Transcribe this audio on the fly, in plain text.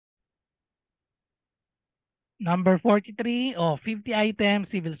Number 43, 50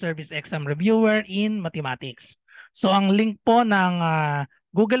 items civil service exam reviewer in mathematics. So ang link po ng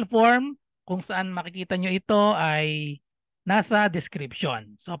Google Form kung saan makikita nyo ito ay nasa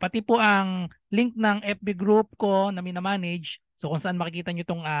description. So pati po ang link ng FB group ko na minamanage. So kung saan makikita nyo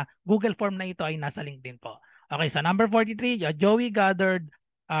itong Google Form na ito ay nasa link din po. Okay, so number 43, Joey gathered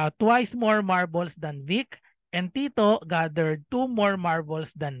twice more marbles than Vic and Tito gathered 2 more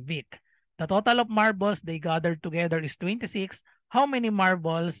marbles than Vic. The total of marbles they gathered together is 26. How many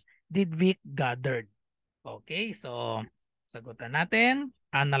marbles did Vic gathered? Okay, so sagutan natin,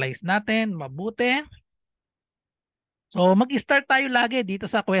 analyze natin, mabuti. So mag-start tayo lagi dito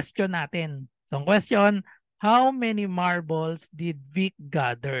sa question natin. So ang question, how many marbles did Vic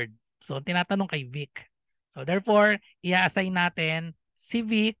gathered? So tinatanong kay Vic. So therefore, i-assign natin si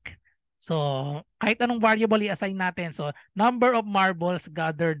Vic. So, kahit anong variable i-assign natin. So, number of marbles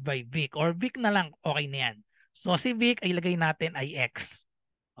gathered by Vic. Or Vic na lang, okay na yan. So, si Vic ay ilagay natin ay X.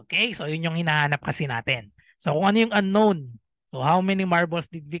 Okay? So, yun yung hinahanap kasi natin. So, kung ano yung unknown. So, how many marbles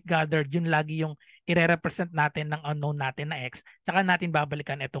did Vic gather? Yun lagi yung i-represent natin ng unknown natin na X. Tsaka natin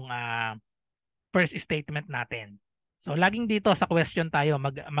babalikan itong first statement natin. So, laging dito sa question tayo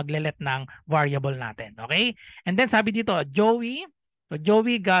maglelet ng variable natin. Okay? And then, sabi dito, Joey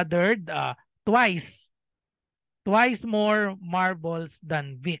gathered twice more marbles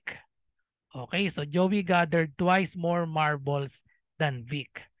than Vic. Okay, so Joey gathered twice more marbles than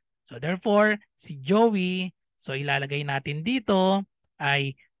Vic. So therefore, si Joey, so ilalagay natin dito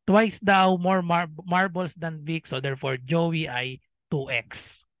ay twice daw more marbles than Vic. So therefore, Joey ay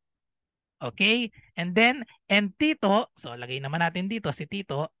 2x. Okay, and then, and Tito, so lagay naman natin dito si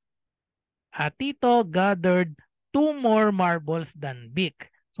Tito. Tito gathered 2 more marbles than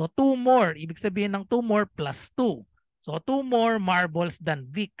Vic. So 2 more, ibig sabihin ng 2 more plus 2. So 2 more marbles than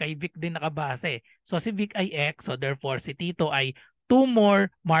Vic. Kay Vic din nakabase. So si Vic ay X. So therefore si Tito ay 2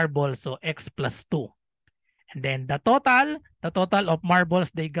 more marbles. So X plus 2. And then the total of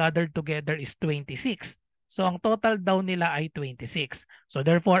marbles they gathered together is 26. So ang total daw nila ay 26. So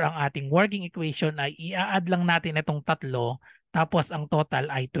therefore ang ating working equation ay i-add lang natin itong tatlo. Tapos ang total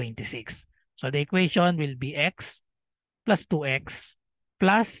ay 26. So the equation will be x plus 2x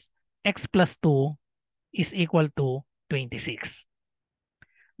plus x plus 2 is equal to 26.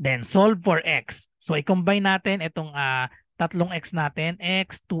 Then solve for x. So i-combine natin itong tatlong x natin,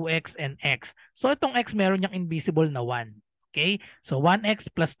 x, 2x, and x. So itong x meron niyang invisible na 1. Okay? So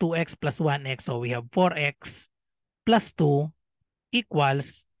 1x plus 2x plus 1x. So we have 4x plus 2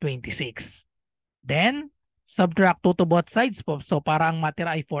 equals 26. Then subtract 2 to both sides. So para ang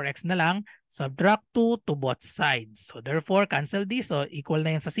matira ay 4x na lang, subtract 2 to both sides. So therefore, cancel this. So equal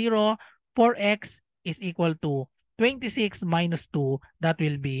na yan sa 0. 4x is equal to 26 minus 2. That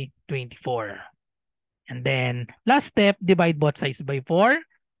will be 24. And then last step, divide both sides by 4.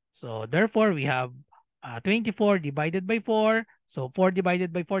 So therefore, we have 24 divided by 4. So 4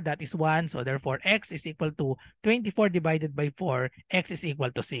 divided by 4, that is 1. So therefore, x is equal to 24 divided by 4. X is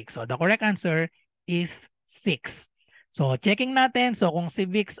equal to 6. So the correct answer is 6. So checking natin. So kung si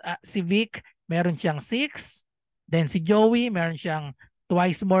Vic meron siyang 6. Then si Joey meron siyang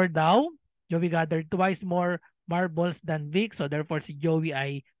twice more daw. Joey gathered twice more marbles than Vic. So therefore si Joey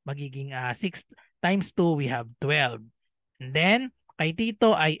ay magiging 6 times 2, we have 12. And then kay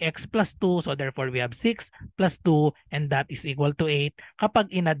Tito ay x plus 2. So therefore we have 6 plus 2 and that is equal to 8. Kapag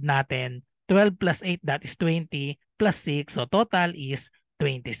inad natin 12 plus 8, that is 20 plus 6. So total is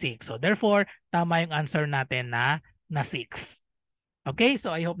 26. So therefore, tama yung answer natin na 6. Okay,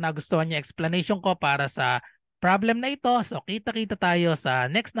 so I hope nagustuhan niyo explanation ko para sa problem na ito. So kita-kita tayo sa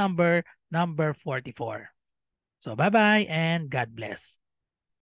next number, number 44. So bye-bye and God bless.